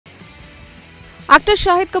Actor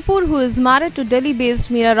Shahid Kapoor, who is married to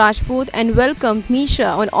Delhi-based Mira Rajput and welcomed Misha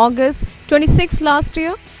on August 26 last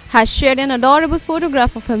year, has shared an adorable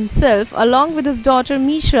photograph of himself along with his daughter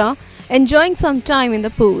Misha enjoying some time in the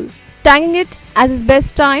pool. Tagging it as his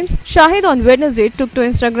best times, Shahid on Wednesday took to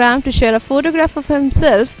Instagram to share a photograph of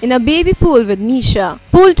himself in a baby pool with Misha.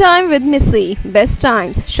 Pool time with Missy, best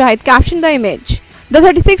times, Shahid captioned the image. The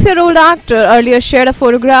 36-year-old actor earlier shared a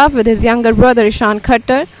photograph with his younger brother Ishan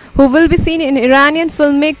Khattar, who will be seen in Iranian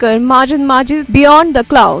filmmaker Majid Beyond the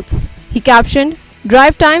Clouds. He captioned,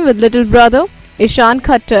 "Drive time with little brother Ishan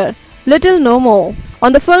Khattar, little no more."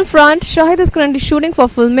 On the film front, Shahid is currently shooting for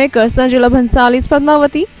filmmaker Sanjay Bhansali's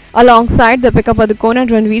Padmavati alongside Deepika Padukone and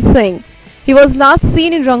Ranveer Singh. He was last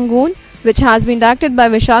seen in Rangoon, which has been directed by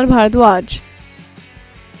Vishal Bharadwaj.